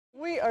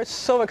are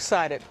so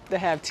excited to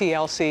have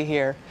TLC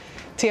here.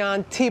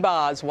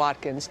 T-Boz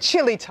Watkins,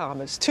 Chilli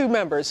Thomas, two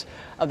members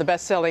of the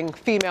best-selling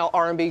female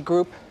R&B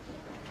group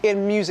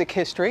in music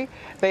history.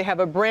 They have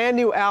a brand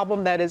new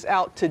album that is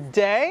out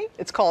today.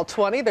 It's called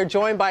 20. They're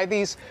joined by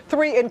these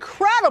three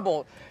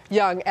incredible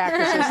young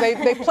actresses.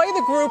 They play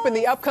the group in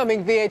the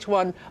upcoming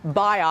VH1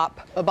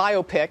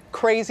 biopic,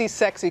 Crazy,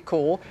 Sexy,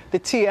 Cool, the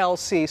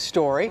TLC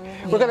story.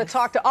 Yes. We're going to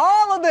talk to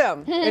all of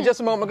them in just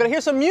a moment. We're going to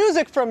hear some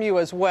music from you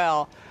as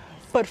well.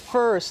 But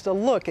first, a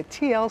look at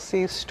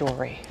TLC's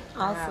story.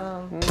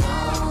 Awesome.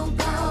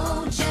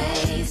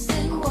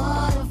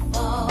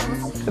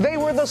 They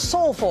were the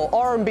soulful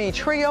R&B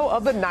trio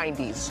of the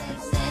 90s.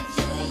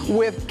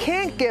 With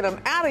Can't Get 'Em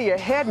Out of Your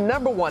Head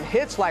 #1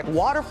 hits like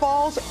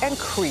Waterfalls and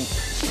Creep.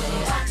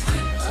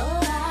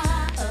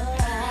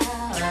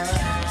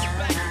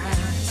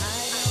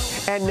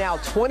 And now,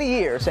 20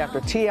 years after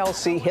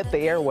TLC hit the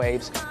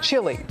airwaves,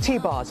 Chilli,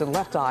 T-Boz, and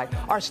Left Eye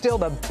are still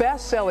the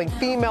best-selling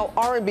female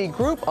R&B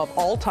group of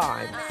all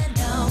time.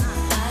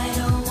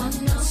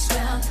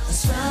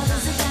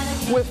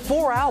 With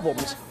 4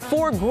 albums,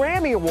 4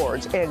 Grammy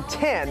Awards, and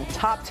 10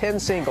 top 10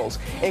 singles,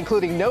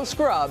 including No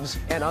Scrubs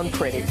and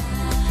Unpretty.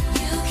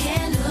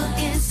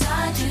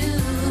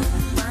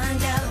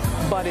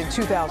 But in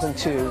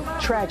 2002,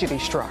 tragedy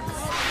struck.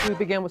 We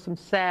begin with some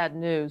sad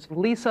news.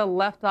 Lisa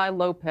Left Eye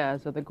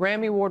Lopez of the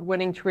Grammy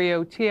Award-winning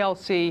trio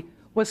TLC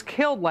was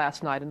killed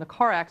last night in a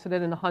car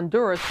accident in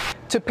Honduras.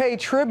 To pay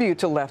tribute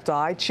to Left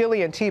Eye,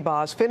 Chilli and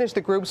T-Boz finished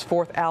the group's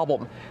 4th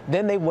album.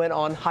 Then they went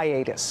on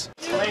hiatus.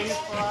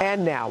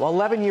 And now,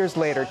 11 years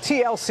later,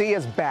 TLC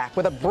is back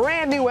with a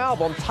brand new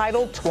album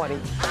titled 20.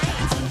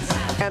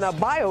 And a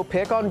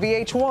biopic on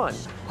VH1,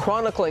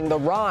 chronicling the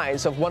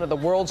rise of one of the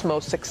world's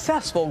most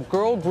successful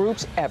girl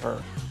groups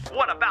ever.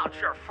 What about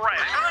your friend?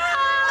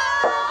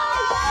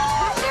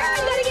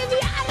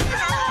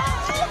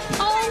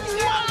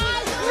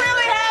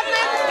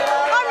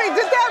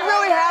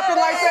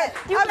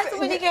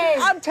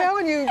 I'm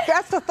telling you,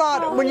 that's the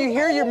thought when you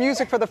hear your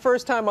music for the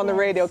first time on the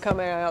radio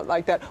coming out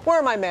like that. Where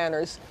are my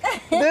manners?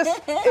 This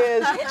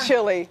is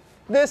Chilli.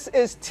 This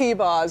is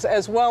T-Boz,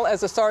 as well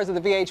as the stars of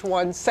the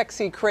VH1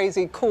 Sexy,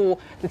 Crazy, Cool,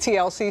 the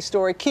TLC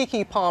story,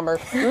 Keke Palmer,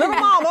 Little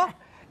Mama,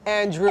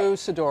 and Drew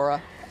Sidora,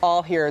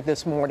 all here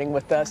this morning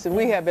with us. And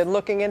we have been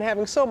looking and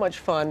having so much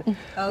fun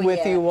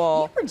with you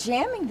all. You were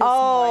jamming this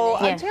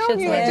morning. Yeah, I'm telling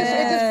you, it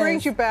just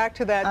brings you back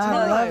to that time.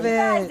 I love it. You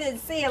guys didn't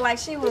see it like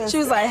she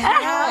was like,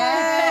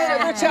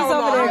 they're telling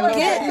over there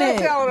getting it.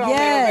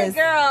 Yes.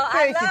 Girl,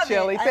 Thank you,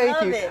 Chilli.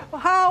 Thank you.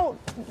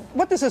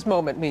 What does this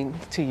moment mean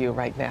to you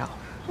right now?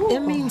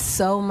 It means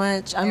so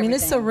much. I mean,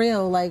 it's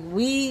surreal. Like,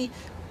 we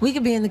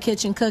could be in the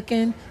kitchen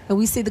cooking, and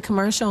we see the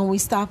commercial, and we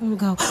stop and we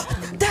go,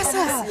 that's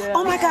us! Yeah.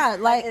 Oh my God!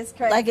 Like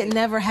it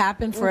never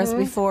happened for us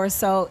before.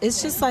 So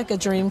it's just like a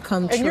dream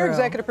come true. And you're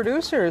executive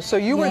producer, so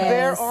you were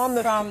there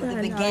on from the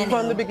beginning.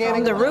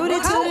 From the rooty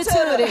tooty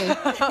tooty.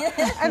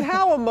 And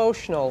how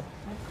emotional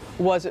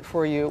was it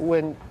for you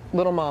when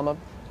Little Mama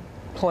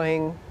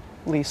playing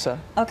Lisa?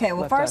 Okay,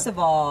 well, first of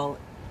all,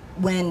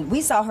 when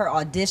we saw her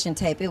audition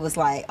tape, it was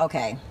like,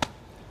 okay,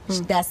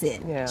 that's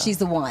it. Yeah. She's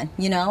the one,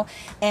 you know.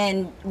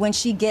 And when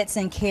she gets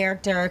in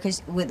character,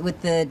 cause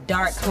with the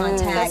dark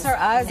contacts, her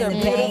eyes are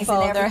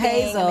beautiful. They're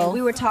hazel. I mean,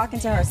 we were talking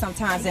to her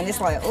sometimes, and it's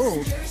like,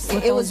 ooh,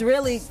 it was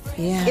really,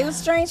 it was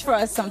strange for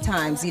us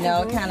sometimes, you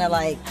know. It kind of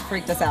like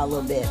freaked us out a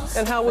little bit.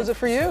 And how was it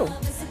for you?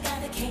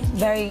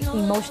 Very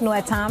emotional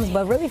at times,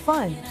 but really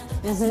fun.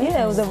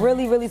 Yeah, it was a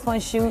really, really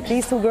fun shoot.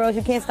 These two girls,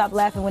 you can't stop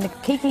laughing when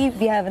Keke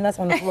be having us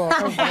on the floor,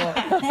 first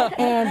of all.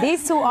 And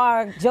these two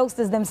are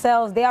jokesters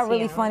themselves. They are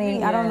really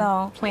funny. I don't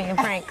know. Playing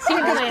pranks.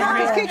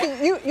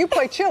 Keke, you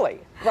play Chilli,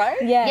 right?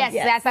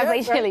 Yes, I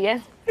play Chilli,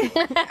 yes.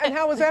 And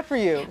how was that for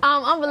you?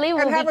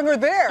 Unbelievable. And having her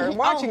there and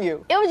watching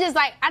you. It was just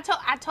like, I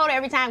told her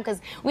every time, because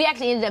we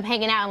actually ended up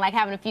hanging out and like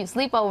having a few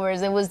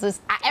sleepovers. It was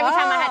just, every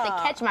time I had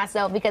to catch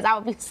myself because I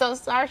would be so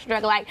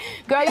starstruck, like,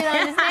 girl, you don't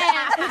understand.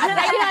 I was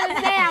like, you don't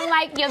understand. I'm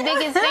like your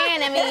biggest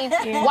fan. I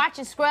mean,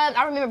 watching Scrubs,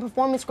 I remember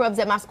performing Scrubs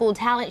at my school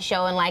talent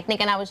show and like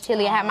thinking I was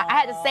Chilli. I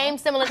had the same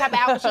similar type of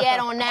outfit she had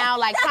on now,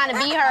 like trying to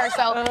be her.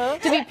 So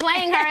to be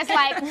playing her, it's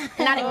like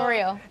not even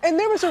real. And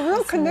there was a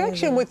real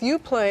connection with you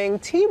playing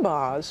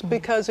T-Boz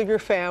because of your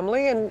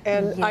family,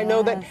 and I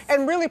know that,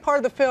 and really part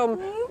of the film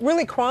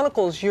really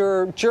chronicles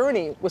your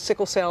journey with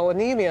sickle cell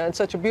anemia in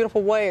such a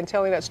beautiful way and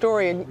telling that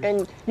story,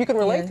 and you can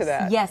relate to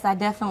that. Yes, I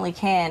definitely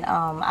can.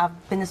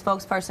 I've been the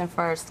spokesperson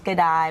for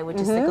SCDI, which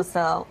is Sickle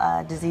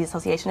Cell Disease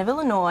Association of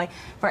Illinois,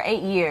 for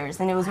 8 years,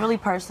 and it was really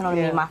personal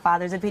to me. My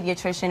father's a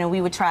pediatrician, and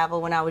we would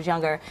travel when I was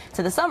younger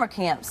to the summer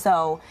camp.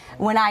 So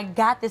when I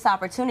got this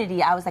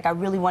opportunity, I was like, I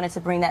really wanted to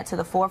bring that to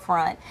the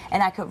forefront,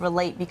 and I could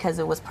relate because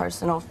it was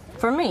personal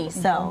for me.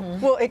 So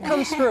well, it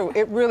comes through.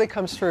 It really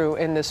comes through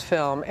in this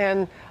film,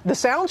 and the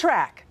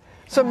soundtrack.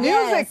 Some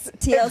music,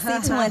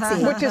 TLC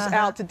 20, which is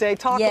out today.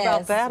 Talk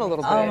about that a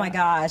little bit. Oh my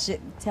gosh,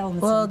 tell me.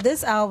 Well,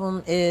 this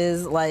album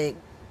is like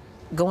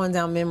going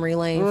down memory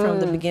lane from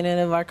the beginning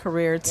of our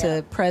career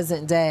to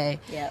present day,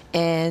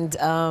 and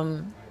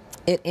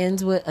it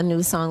ends with a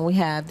new song we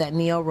have that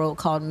Neo wrote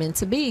called Meant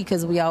to Be,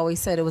 because we always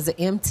said it was an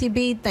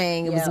MTB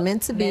thing. It was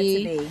meant to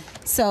be.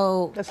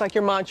 So that's like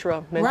your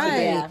mantra, meant to be.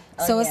 Yeah.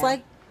 So it's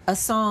like a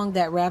song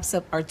that wraps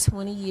up our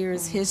 20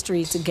 years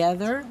history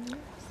together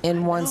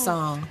in one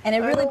song. And it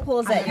really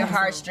pulls at your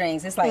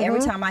heartstrings. It's like every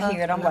time I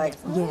hear it, I'm like,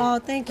 oh,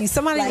 thank you.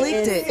 Somebody like,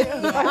 leaked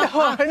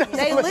it.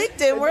 They leaked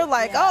it. We're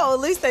like, oh,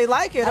 at least they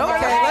like it. Okay,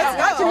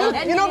 let's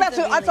go. You know,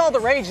 that's all the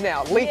rage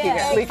now, leaking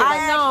it.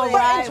 I know,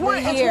 right?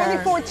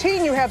 In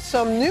 2014, you have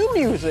some new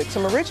music,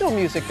 some original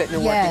music that you're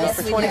working on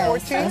for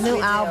 2014. A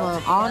new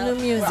album, all new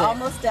music. We're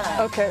almost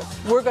done. Okay,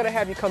 we're going to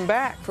have you come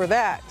back for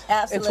that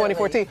Absolutely. in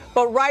 2014.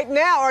 But right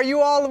now, are you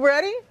all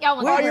ready?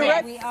 Are you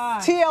ready? We are.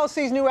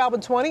 TLC's new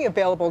album 20,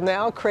 available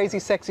now. Crazy,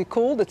 Sexy,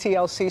 Cool. The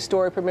TLC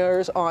story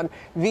premieres on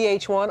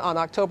VH1 on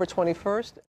October 21st.